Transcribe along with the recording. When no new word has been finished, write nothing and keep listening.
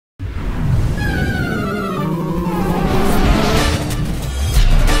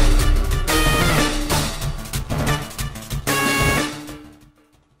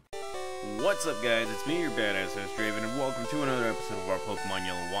What's up, guys? It's me, your badass host Draven, and welcome to another episode of our Pokemon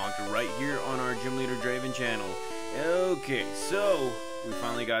Yellow walkthrough right here on our Gym Leader Draven channel. Okay, so we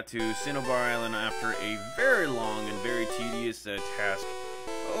finally got to Cinnabar Island after a very long and very tedious task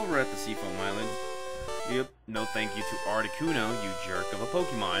over at the Seafoam Island. Yep, no thank you to Articuno, you jerk of a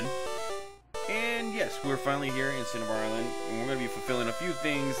Pokemon. And yes, we're finally here in Cinnabar Island, and we're going to be fulfilling a few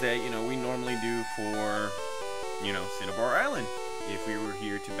things that, we normally do for, Cinnabar Island, if we were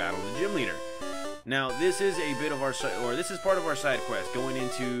here to battle the gym leader. Now, this is a bit of our, this is part of our side quest, going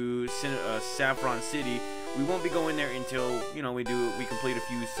into Saffron City. We won't be going there until, we complete a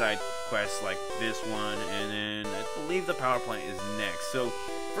few side quests like this one, and then I believe the power plant is next. So,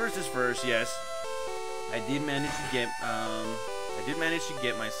 first is first, yes, I did manage to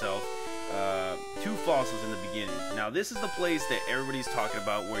get myself 2 fossils in the beginning. Now, this is the place that everybody's talking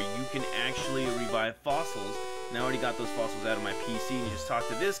about where you can actually revive fossils. And I already got those fossils out of my PC, and you just talk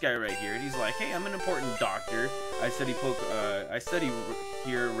to this guy right here, and he's like, "Hey, I'm an important doctor. I study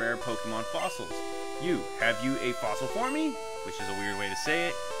here rare Pokemon fossils. Have you a fossil for me?" Which is a weird way to say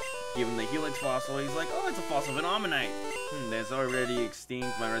it. Give him the Helix fossil. He's like, "Oh, it's a fossil of an Ammonite. That's already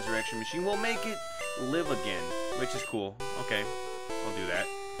extinct. My resurrection machine will make it live again," which is cool. Okay, I'll do that.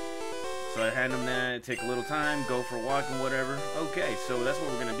 So I hand him that, take a little time, go for a walk and whatever. Okay, so that's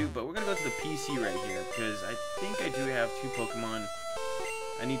what we're going to do, but we're going to go to the PC right here, because I think I do have 2 Pokemon.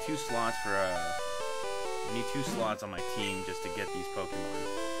 I need 2 slots for, I need 2 slots on my team just to get these Pokemon.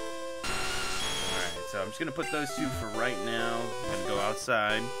 Alright, so I'm just going to put those 2 for right now. I'm going to go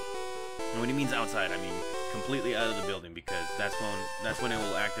outside. And when he means outside, I mean completely out of the building, because that's when it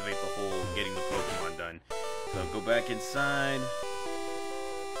will activate the whole getting the Pokemon done. So go back inside.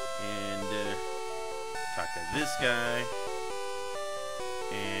 And talk to this guy,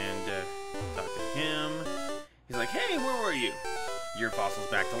 and talk to him. He's like, "Hey, where were you? Your fossil's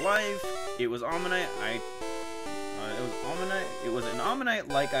back to life. It was Ammonite. It was an Ammonite,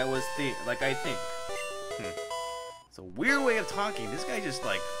 like I think." It's a weird way of talking. This guy just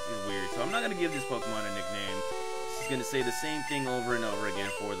is weird. So I'm not gonna give this Pokemon a nickname. He's gonna say the same thing over and over again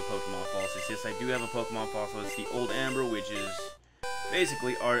for the Pokemon fossils. Yes, I do have a Pokemon fossil. It's the Old Amber, which is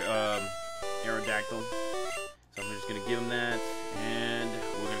basically our Aerodactyl. So I'm just gonna give him that, and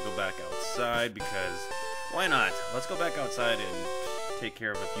we're gonna go back outside, because why not? Let's go back outside and take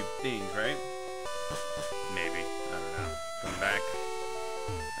care of a few things, right? Maybe, I don't know. Come back.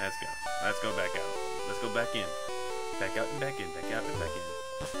 Let's go. Let's go back out. Let's go back in. Back out and back in. Back out and back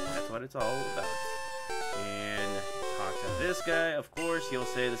in. That's what it's all about. And talk to this guy. Of course, he'll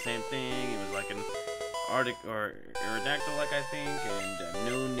say the same thing. It was like an Arctic or Aerodactyl, like I think, and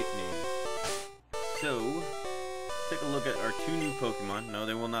no nickname. So, take a look at our 2 new Pokemon. No,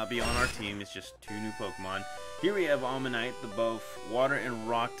 they will not be on our team. It's just 2 new Pokemon. Here we have Ammonite, the both water and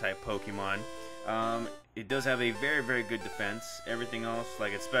rock type Pokemon. It does have a very, very good defense. Everything else,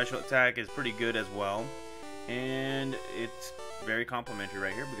 like its special attack, is pretty good as well. And it's very complimentary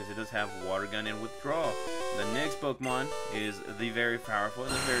right here, because it does have Water Gun and Withdrawal. The next Pokemon is the very powerful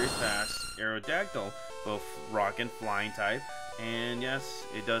and the very fast Aerodactyl, both rock and flying type. And yes,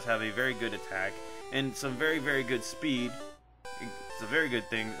 it does have a very good attack and some very, very good speed. It's a very good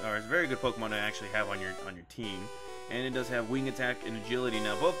thing, or it's a very good Pokemon to actually have on your team. And it does have wing attack and agility.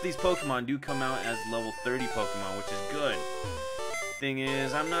 Now, both these Pokemon do come out as level 30 Pokemon, which is good. Thing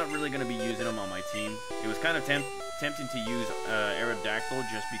is, I'm not really going to be using them on my team. It was kind of tempting to use Aerodactyl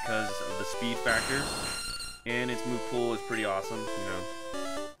just because of the speed factor, and its move pool is pretty awesome.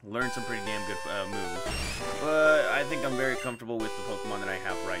 Learn some pretty damn good moves. But I think I'm very comfortable with the Pokemon that I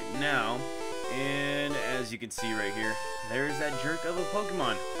have right now. And as you can see right here, there's that jerk of a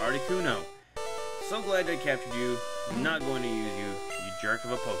Pokemon, Articuno. So glad I captured you. I'm not going to use you, you jerk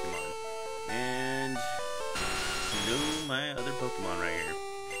of a Pokemon. And go my other Pokemon right here.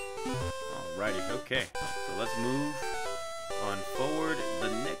 Alrighty, okay. So let's move on forward. The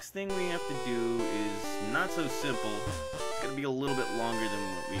next thing we have to do is not so simple. It's going to be a little bit longer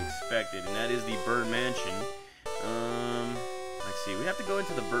than what we expected, and that is the Bird Mansion. Let's see. We have to go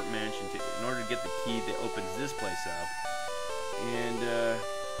into the Bird Mansion in order to get the key that opens this place up. And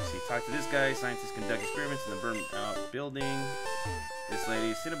let's see. Talk to this guy. Scientists conduct experiments in the Bird building. This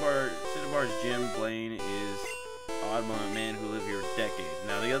lady, Cinnabar's Jim Blaine, is odd man who lived here decades.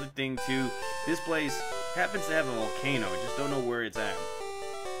 Now, the other thing too, this place happens to have a volcano. I just don't know where it's at.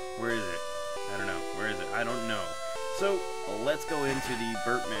 Where is it? I don't know. Where is it? I don't know. So let's go into the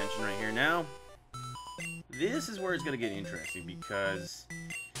Burt Mansion right here. Now, this is where it's going to get interesting, because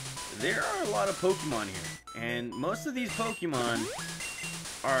there are a lot of Pokemon here, and most of these Pokemon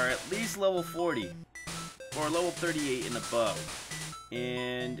are at least level 40 or level 38 and above.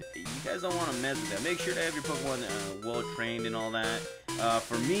 And you You guys don't want to mess with that. Make sure to have your Pokemon well trained and all that.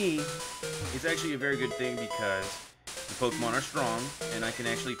 For me, it's actually a very good thing because the Pokemon are strong and I can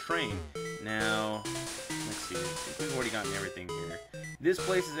actually train. Now, let's see. I think we've already gotten everything here. This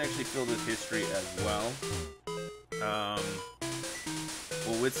place is actually filled with history as well.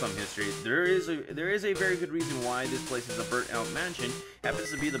 Well, with some history, there is a very good reason why this place is a burnt-out mansion.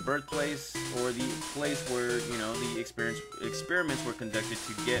 Happens to be the birthplace or the place where, you know, the experiments were conducted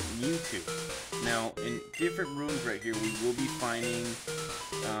to get Mewtwo. Now, in different rooms right here, we will be finding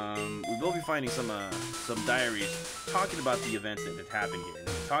some diaries talking about the events that had happened here. And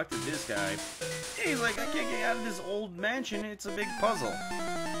we talked to this guy. He's like, I can't get out of this old mansion. It's a big puzzle.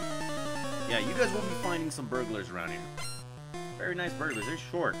 Yeah, you guys will be finding some burglars around here. Very nice burglars. They're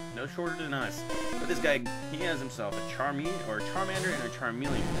short. No shorter than us. But this guy, he has himself a Charmander and a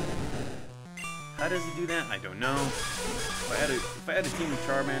Charmeleon. How does he do that? I don't know. If I had a team of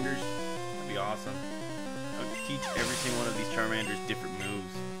Charmanders, that'd be awesome. I would teach every single one of these Charmanders different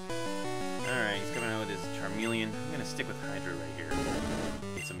moves. Alright, he's coming out with his Charmeleon. I'm gonna stick with Hydra right here.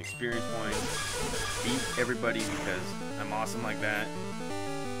 Get some experience points. Beat everybody because I'm awesome like that.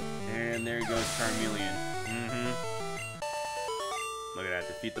 And there goes Charmeleon. Look at that,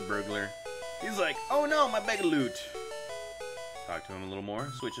 defeat the burglar. He's like, oh no, my bag of loot. Talk to him a little more.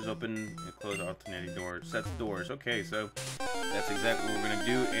 Switches open and close alternating doors. Sets doors. Okay, so that's exactly what we're gonna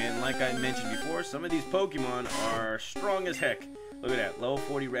do. And like I mentioned before, some of these Pokemon are strong as heck. Look at that, level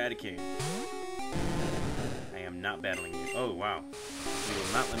 40 Raticate. I am not battling you. Oh wow, he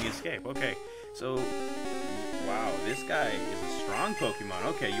will not let me escape. Okay, so wow, this guy is a strong Pokemon.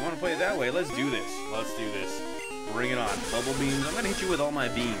 Okay, you want to play it that way? Let's do this. Let's do this. Bring it on. Bubble beams. I'm gonna hit you with all my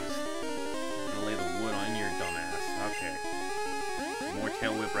beams. I'm gonna lay the wood on your dumbass. Okay. More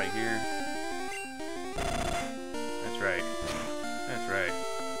tail whip right here. That's right. That's right.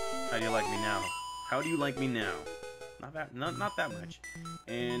 How do you like me now? How do you like me now? Not that much.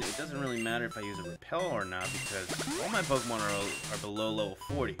 And it doesn't really matter if I use a repel or not because all my Pokemon are below level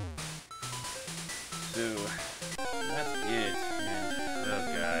 40. So that's it. And, oh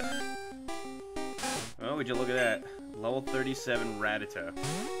god. Oh, would you look at that? Level 37 Rattata.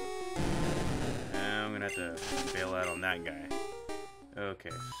 I'm gonna have to bail out on that guy.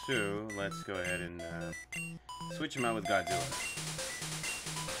 Okay, so let's go ahead and switch him out with Godzilla.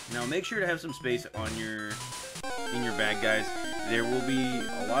 Now make sure to have some space on in your bag, guys. There will be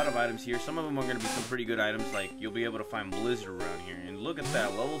a lot of items here. Some of them are going to be some pretty good items, like you'll be able to find Blizzard around here. And look at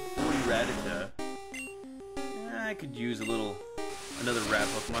that, level 40 Rattata. I could use another rat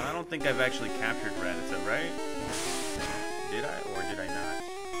Pokemon. I don't think I've actually captured Rattata, right? Did I or did I not?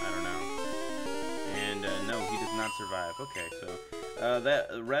 I don't know. And no, he does not survive. Okay, so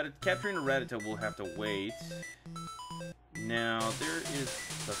capturing a Rattata will have to wait. Now there is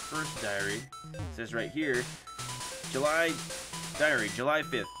the first diary. It says right here, July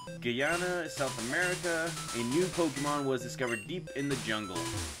 5th, Guyana, South America. A new Pokemon was discovered deep in the jungle.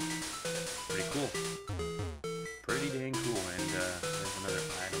 Pretty cool. Pretty dang cool. And there's another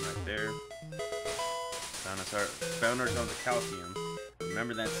item right there. Found ourselves a Calcium.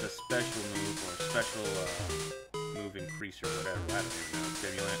 Remember that's a special move or a special move increase or whatever. I don't even know.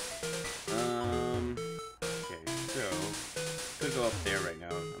 Stimulant. Okay, so could go up there right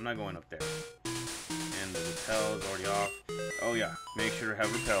now. I'm not going up there. And the repel is already off. Oh yeah, make sure to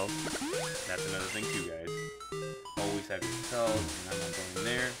have repels. That's another thing too, guys. Always have your repels. And I'm not going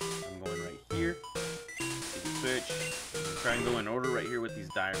there. I'm going right here. Switch. Try and go in order right here with these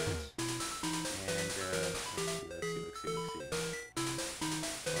diaries. And let's see.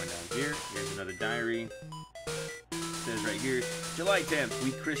 Going down here. Here's another diary. It says right here, July 10th,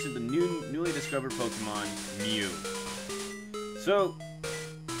 we christened the newly discovered Pokemon Mew. So,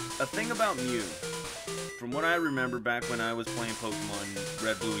 a thing about Mew, from what I remember back when I was playing Pokemon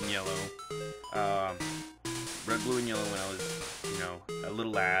Red, Blue, and Yellow, when I was, you know, a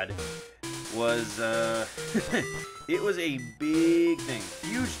little lad, was, it was a big thing,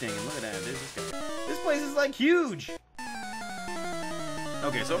 huge thing, and look at that, there's this guy. This place is, like, huge!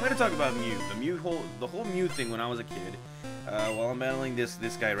 Okay, so I'm going to talk about Mew, the whole Mew thing when I was a kid, while I'm battling this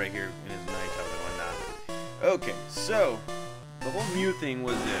guy right here in his Ninetales and whatnot. Okay, so the whole Mew thing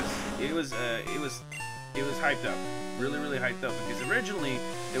was this. It was hyped up, really hyped up, because originally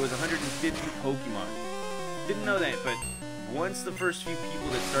there was 150 Pokemon. Didn't know that, but once the first few people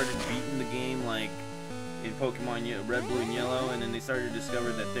that started beating the game, like in Pokemon Red, Blue, and Yellow, and then they started to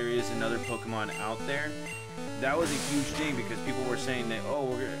discover that there is another Pokemon out there, that was a huge thing because people were saying that,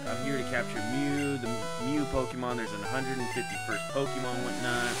 oh, I'm here to capture Mew, the Mew Pokemon, there's an 151st Pokemon and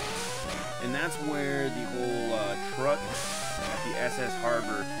whatnot. And that's where the whole truck at the SS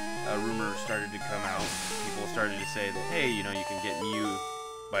Harbor a rumor started to come out. People started to say that, hey, you know, you can get Mew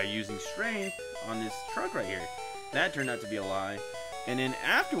by using strength on this truck right here. That turned out to be a lie. And then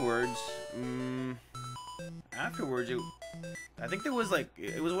afterwards, I think there was like,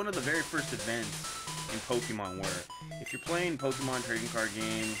 it was one of the very first events in Pokemon where if you're playing Pokemon trading card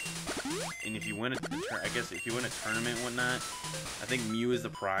game, and if you win I guess if you win a tournament and whatnot, I think Mew is the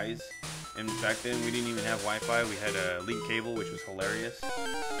prize. And back then we didn't even have Wi-Fi, we had a link cable, which was hilarious.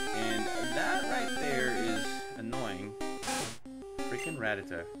 And that right there is annoying. Freaking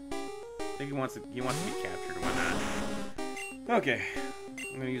Rattata. I think he wants to be captured or whatnot. Okay,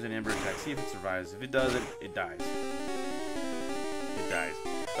 I'm gonna use an Ember attack, see if it survives. If it doesn't, it dies. It dies.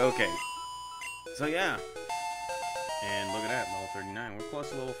 Okay. So yeah. And look at that, level 39. We're close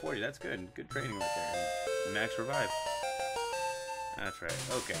to level 40. That's good. Good training right there. And max revive. That's right.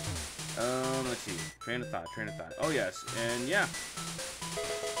 Okay. Let's see. Train of thought. Oh yes. And yeah.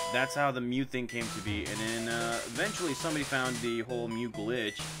 That's how the Mew thing came to be. And then eventually somebody found the whole Mew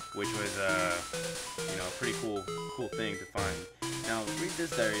glitch, which was you know, a pretty cool thing to find. Now read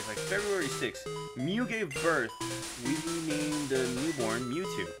this diary. It's like February 6th. Mew gave birth. We renamed the newborn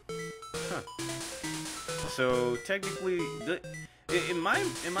Mewtwo. Huh. So technically, in my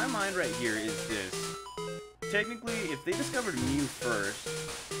mind right here is this. Technically, if they discovered Mew first,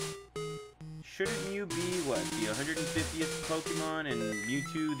 shouldn't Mew be what, the 150th Pokemon and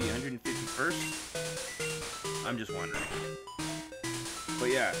Mewtwo the 151st? I'm just wondering. But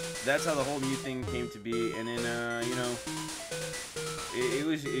yeah, that's how the whole Mew thing came to be. And then you know, it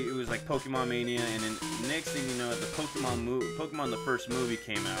was like Pokemon Mania, and then next thing you know, the Pokemon the first movie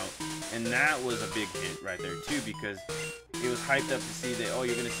came out, and that was a big hit right there too, because it was hyped up to see that, oh,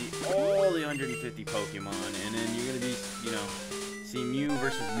 you're gonna see all the 150 Pokemon, and then you're gonna be, you know, see Mew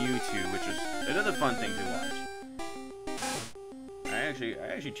versus Mewtwo, which was another fun thing to watch. I actually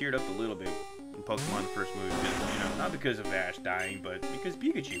teared up a little bit in Pokemon the first movie, because, you know, not because of Ash dying, but because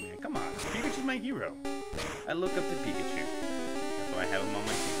Pikachu, man, come on, Pikachu's my hero. I look up to Pikachu. That's why I have him on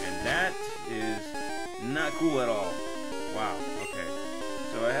my team, and that is not cool at all. Wow. Okay.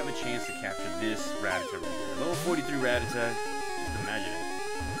 So I have a chance to capture this Rattata right here. Level 43 Rattata. Just imagine it.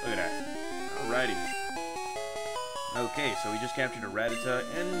 Look at that. Alrighty. Okay, so we just captured a Rattata,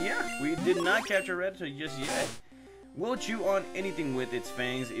 and yeah, we did not capture a Rattata just yet. Will chew on anything with its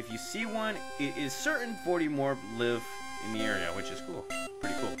fangs. If you see one, it is certain 40 more live in the area, which is cool.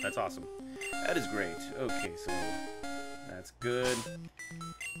 Pretty cool. That's awesome. That is great. Okay, so that's good.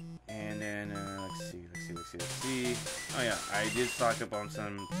 And then let's see. Oh yeah, I did stock up on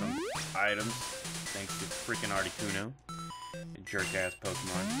some items thanks to freaking Articuno, a jerk-ass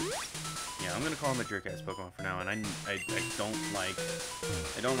Pokemon. Yeah, I'm gonna call him a jerk-ass Pokemon for now. And I don't like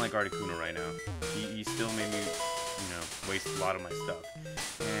Articuno right now. He still made me, you know, waste a lot of my stuff.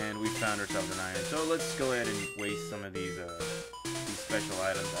 And we found ourselves an iron. So let's go ahead and waste some of these special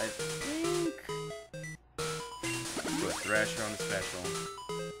items. I think let's go Thrasher on the special.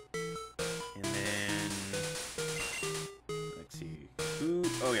 And then let's see. Food.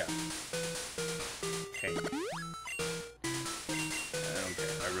 Oh yeah. Okay. I don't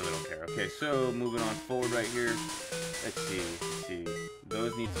care. I really don't care. Okay, so moving on forward right here. Let's see.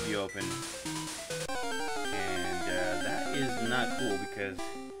 Those need to be open. And that is not cool because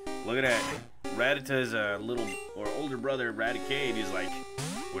look at that. Rattata's little or older brother, Raticate, is like,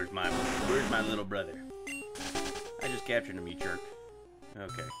 where's my little brother? I just captured him, you jerk.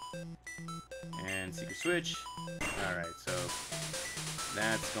 Okay. And secret switch. Alright, so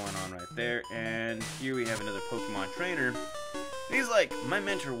that's going on right there. And here we have another Pokemon trainer. He's like, my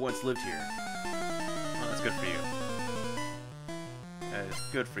mentor once lived here. Well, that's good for you. That is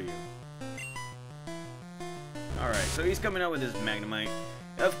good for you. Alright, so he's coming out with his Magnemite.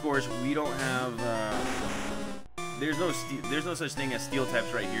 Of course, we don't have, there's no such thing as steel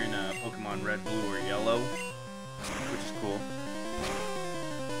types right here in Pokemon Red, Blue, or Yellow, which is cool.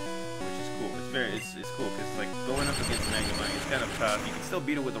 It's cool because like going up against Magnemite, it's kind of tough. You can still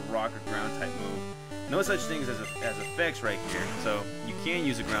beat it with a rock or ground type move. No such things as effects right here, so you can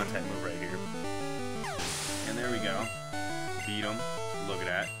use a ground type move right here. And there we go. Beat him. Look at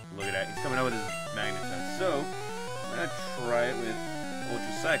that. He's coming out with his Magnemite. So I'm gonna try it with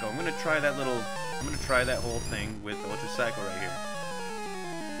Ultra Psycho. I'm gonna try that whole thing with Ultra Psycho right here.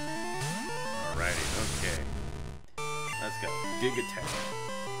 Alrighty, okay. Let's go. Dig Attack.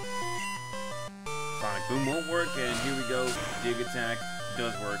 Sonic Boom won't work, and here we go. Dig Attack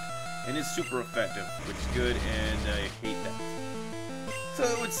does work, and it's super effective, which is good, and I hate that. So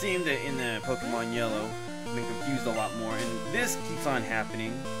it would seem that in the Pokemon Yellow, I've been confused a lot more, and this keeps on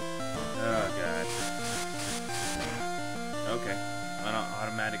happening. Oh god. Okay. an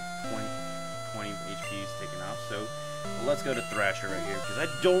automatic 20 HP is taken off. So let's go to Thrasher right here because I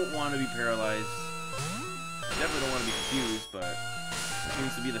don't want to be paralyzed. I definitely don't want to be confused, but it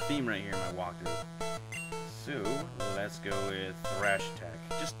seems to be the theme right here in my walkthrough. So let's go with Thrash attack.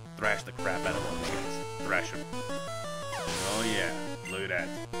 Just thrash the crap out of those guys. Thrash them. Oh yeah, look at that.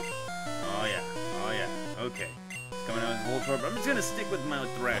 Oh yeah, oh yeah. Okay. Coming out with Voltorb, but I'm just gonna stick with my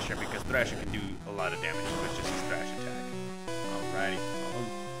Thrasher because Thrasher can do a lot of damage with just his Thrash attack. Alrighty. Oh,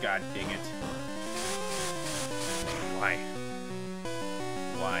 god dang it. Why?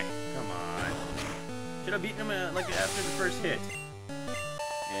 Why? Come on. Should have beaten him like after the first hit.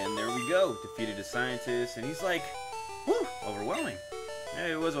 And there we go. Defeated a scientist, and he's like, whew, overwhelming. Yeah,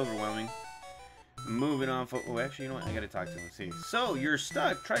 it was overwhelming. Moving on. Oh, actually, you know what? I gotta talk to him. See. So, you're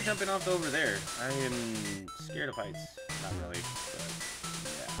stuck. Try jumping off over there. I am scared of heights. Not really, but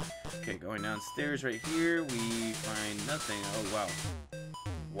yeah. Okay, going downstairs right here, we find nothing. Oh, wow.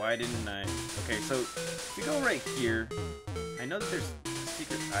 Why didn't I? Okay, so if we go right here, I know that there's a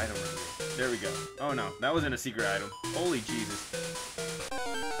secret item right here. There we go. Oh, no. That wasn't a secret item. Holy Jesus.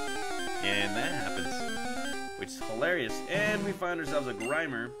 And that happens, which is hilarious. And we find ourselves a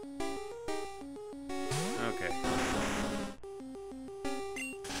Grimer. Okay.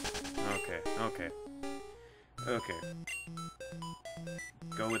 Okay. Okay.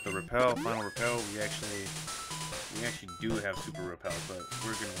 Go with the repel, final repel. We actually do have super repel, but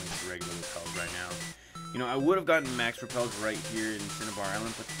we're gonna use regular repels right now. You know, I would have gotten max repels right here in Cinnabar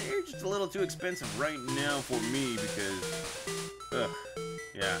Island, but they're just a little too expensive right now for me because, ugh,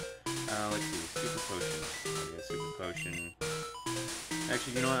 yeah. Let's see, super potion. Okay, super potion.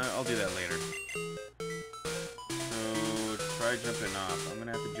 Actually, you know what? I'll do that later. So, try jumping off. I'm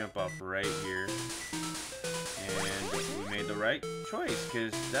gonna have to jump off right here. And we made the right choice,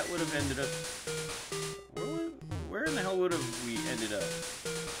 because that would have ended up... Where in the hell would have we ended up?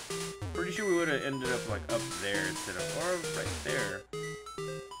 Pretty sure we would have ended up, like, up there instead of... Or right there.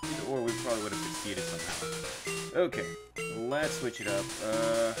 Either or, we probably would have succeeded somehow. Okay, let's switch it up.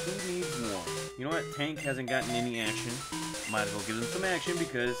 Who needs more? You know what? Tank hasn't gotten any action. Might as well give him some action,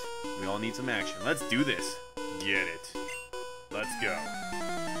 because we all need some action. Let's do this. Get it. Let's go.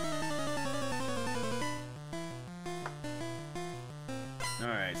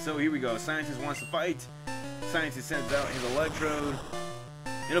 Alright, so here we go. Scientist wants to fight. Scientist sends out his Electrode.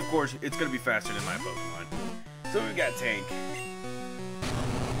 And of course, it's going to be faster than my Pokemon. So we got Tank.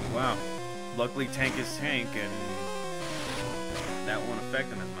 Wow. Luckily, Tank is Tank, and that won't affect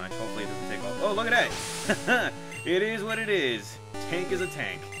him as much. Hopefully it doesn't take off. Oh, look at that! It is what it is. Tank is a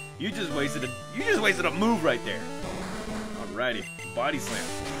tank. You just wasted a move right there. Alrighty. Body slam.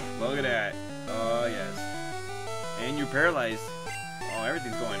 Look at that. Oh, yes. And you're paralyzed. Oh,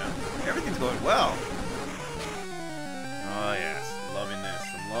 everything's going up. Everything's going well. Oh, yes. Loving this.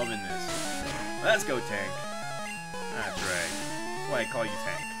 I'm loving this. Let's go, Tank. That's right. That's why I call you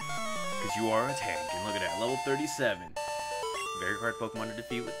Tank. Because you are a tank. And look at that. Level 37. Very hard Pokemon to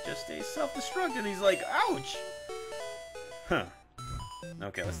defeat with just a self-destruct. And he's like, ouch. Huh.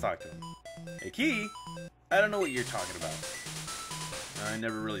 Okay, let's talk to him. Hey, Key. I don't know what you're talking about. I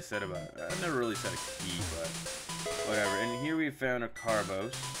never really said a key, but whatever. And here we found a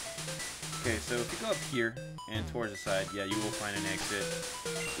Carbos. Okay, so if you go up here and towards the side, yeah, you will find an exit.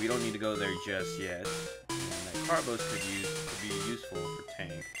 We don't need to go there just yet. And that Carbos could be useful for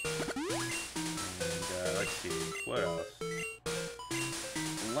Tank. And let's see, what else?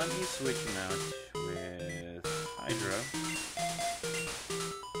 Let me switch him out with Hydra.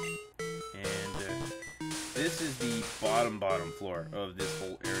 This is the bottom floor of this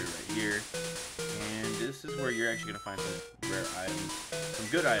whole area right here, and this is where you're actually gonna find some rare items, some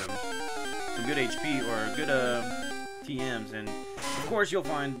good HP or good TMs, and of course you'll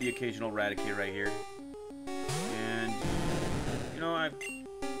find the occasional Raticate right here. And you know, I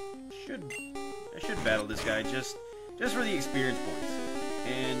should battle this guy just for the experience points.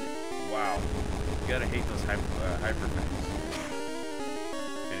 And wow, you gotta hate those hyper effects.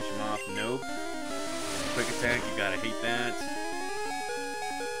 Finish him off. Nope. Quick attack, you gotta hate that.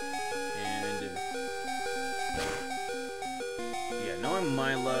 And yeah, knowing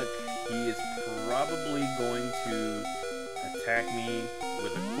my luck, he is probably going to attack me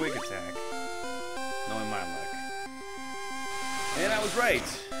with a quick attack. Knowing my luck. And I was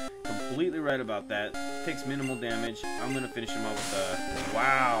right. Completely right about that. Takes minimal damage. I'm gonna finish him off with a...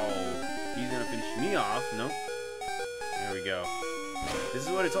 Wow! He's gonna finish me off. Nope. There we go. This is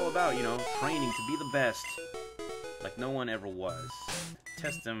what it's all about, you know, training to be the best, like no one ever was.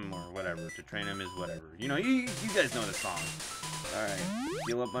 Test him or whatever, to train him is whatever. You know, you guys know the song. Alright,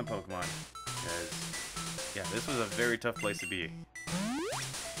 heal up my Pokemon, because, yeah, this was a very tough place to be.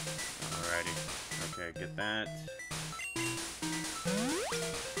 Alright, get that.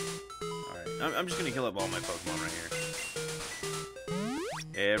 Alright, I'm just gonna heal up all my Pokemon right here.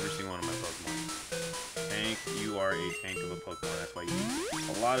 Every single one of my Pokemon. Tank, you are a tank of a Pokemon. That's why you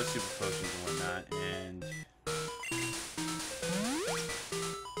need a lot of super potions and whatnot. And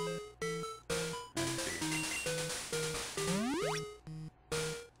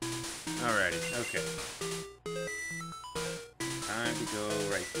alrighty, okay. Time to go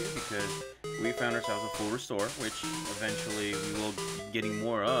right here because we found ourselves a full restore, which eventually we will be getting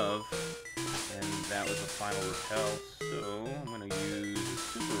more of. And that was a final repel, so I'm going to use a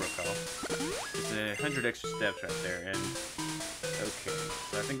super repel. It's 100 extra steps right there, and okay.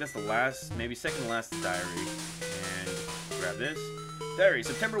 So I think that's the last, maybe second to last diary. And grab this. Diary,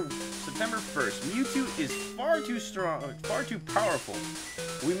 September 1st. Mewtwo is far too strong, far too powerful.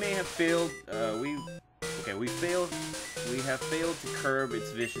 We may have failed, we have failed to curb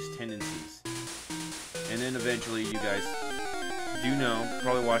its vicious tendencies. And then eventually you guys do know,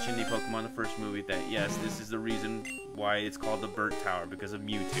 probably watching the Pokemon the first movie, that yes, this is the reason why it's called the Burnt Tower, because of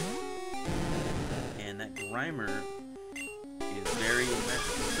Mewtwo. And that Grimer is very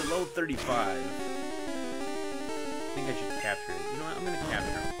impressive. It's a level 35. I think I should capture it. You know what? I'm going to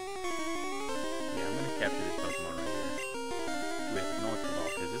capture him. Yeah, I'm going to capture this Pokemon right here with North Ball,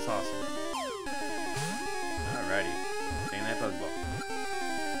 because it's awesome. Alrighty. Staying that Pokeball.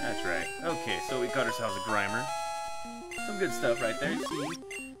 That's right. Okay, so we got ourselves a Grimer. Some good stuff right there.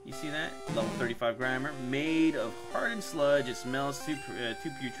 You see that? Level 35 Grimer. Made of hardened sludge. It smells too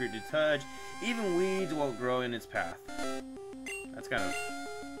putrid to touch. Even weeds won't grow in its path. That's kind of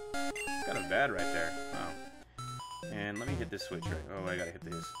bad right there. Wow. And let me hit this switch right. Oh, I gotta hit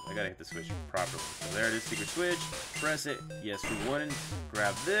the switch properly. So there it is, secret switch. Press it. Yes, we wouldn't.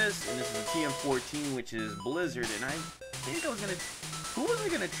 Grab this, and this is a TM14, which is Blizzard. And I think I was gonna. Who was I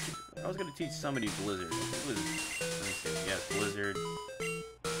gonna? I was gonna teach somebody Blizzard. I think it was. Let me see. Yes, Blizzard.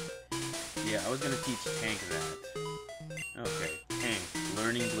 Yeah, I was gonna teach Tank that. Okay, Tank.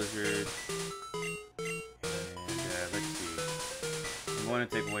 Learning Blizzard. And let's see. We want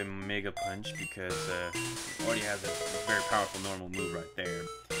to take away Mega Punch because it already has a very powerful normal move right there.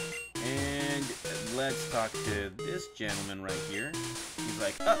 And let's talk to this gentleman right here. He's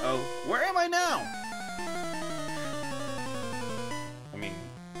like, uh-oh, where am I now? I mean,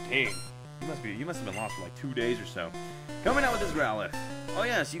 dang. You must have been lost for like 2 days or so. Coming out with this Growlithe. Oh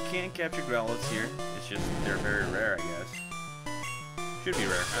yes, you can capture Growlithes here. It's just they're very rare, I guess. Should be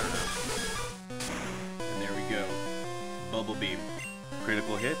rare, I don't know. And there we go. Bubble Beam.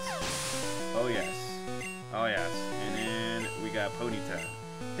 Critical hits. Oh yes. Oh yes. And then we got Ponyta.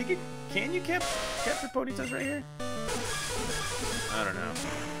 Can you capture Ponytas right here? I don't know.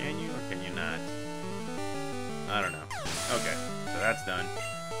 Can you or can you not? I don't know. Okay, so that's done.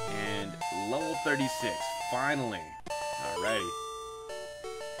 And level 36, finally. Alrighty.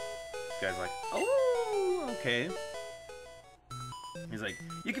 This guy's like, oh, okay. He's like,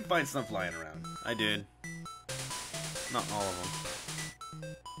 you can find some flying around. I did. Not all of them.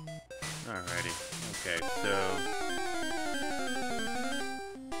 Alrighty. Okay, so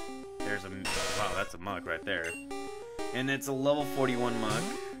there's a, wow, that's a Muk right there. And it's a level 41 Muk.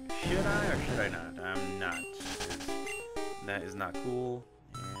 Should I or should I not? I'm not. That is not cool.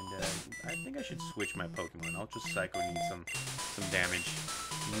 And I think I should switch my Pokemon. Ultra Psycho needs some damage.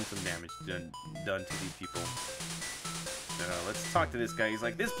 Needs some damage done to these people. So let's talk to this guy. He's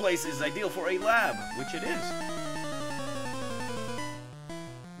like, this place is ideal for a lab, which it is.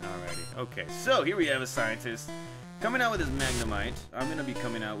 Alrighty. Okay, so here we have a scientist coming out with his Magnemite. I'm gonna be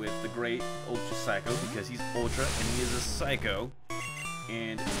coming out with the great Ultra Psycho because he's Ultra and he is a Psycho.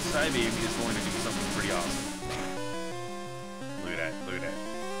 And Psybeam is going to do something pretty awesome. Look at that, look at that.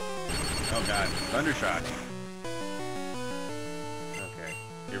 Oh god, Thundershock. Okay,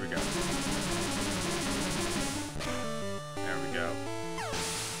 here we go. There we go.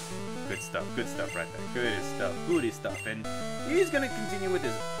 Good stuff right there. Good stuff. And he's gonna continue with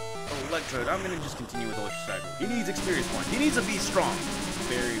his Electrode. I'm gonna just continue with Ultra Psycho. He needs experience points. He needs to be strong.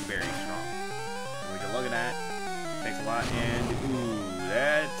 Very, very strong. And we can look at that. Takes a lot, and ooh,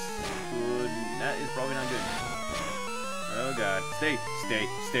 that's good. That is probably not good. Oh god. Stay.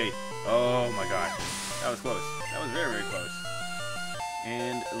 Oh my god. That was close. That was very, very close.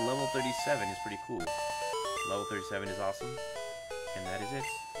 And level 37 is pretty cool. Level 37 is awesome. And that is it.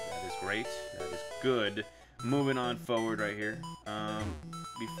 That is great. That is good. Moving on forward right here.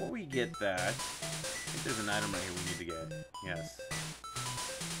 Before we get that, I think there's an item right here we need to get. Yes.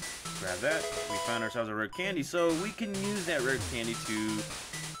 Grab that. We found ourselves a rare candy, so we can use that rare candy to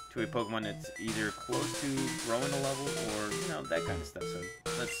a Pokemon that's either close to growing a level or, you know, that kind of stuff. So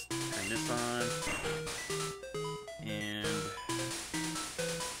let's turn this on.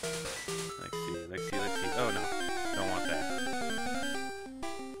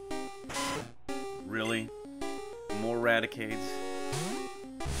 Eradicates.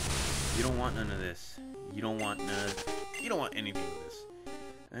 You don't want none of this. You don't want anything of this.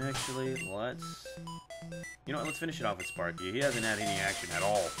 Actually, you know what, let's finish it off with Sparky. He hasn't had any action at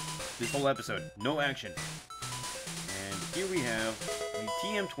all. This whole episode, no action. And here we have the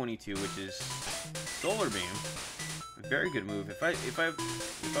TM22, which is Solar Beam. A very good move. If I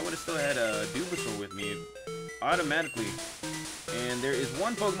would have still had a Dubasaur with me, automatically. And there is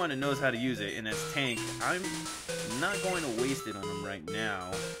one Pokemon that knows how to use it, and that's Tank. I'm not going to waste it on him right now.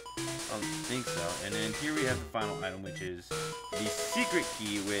 I don't think so. And then here we have the final item, which is the secret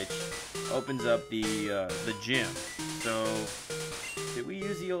key, which opens up the gym. So, did we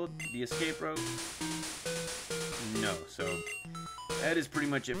use the escape rope? No. So that is pretty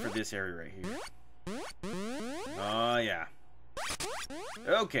much it for this area right here. Oh yeah.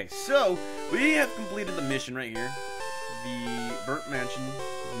 Okay, so we have completed the mission right here, the Burnt Mansion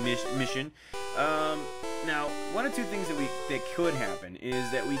mission. Now, one of two things that could happen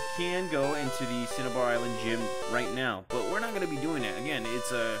is that we can go into the Cinnabar Island gym right now, but we're not going to be doing that. Again,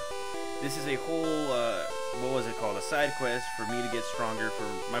 this is a whole, what was it called, a side quest for me to get stronger, for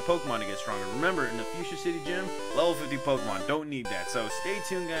my Pokemon to get stronger. Remember, in the Fuchsia City gym, level 50 Pokemon, don't need that. So stay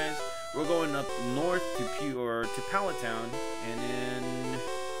tuned, guys. We're going up north to Pallet Town, and then,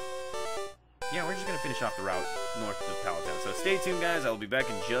 yeah, we're just going to finish off the route north to Pallet Town. So stay tuned, guys. I will be back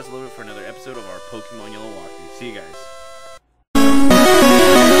in just a little bit for another episode of our Pokemon Yellow walkthrough. See you guys.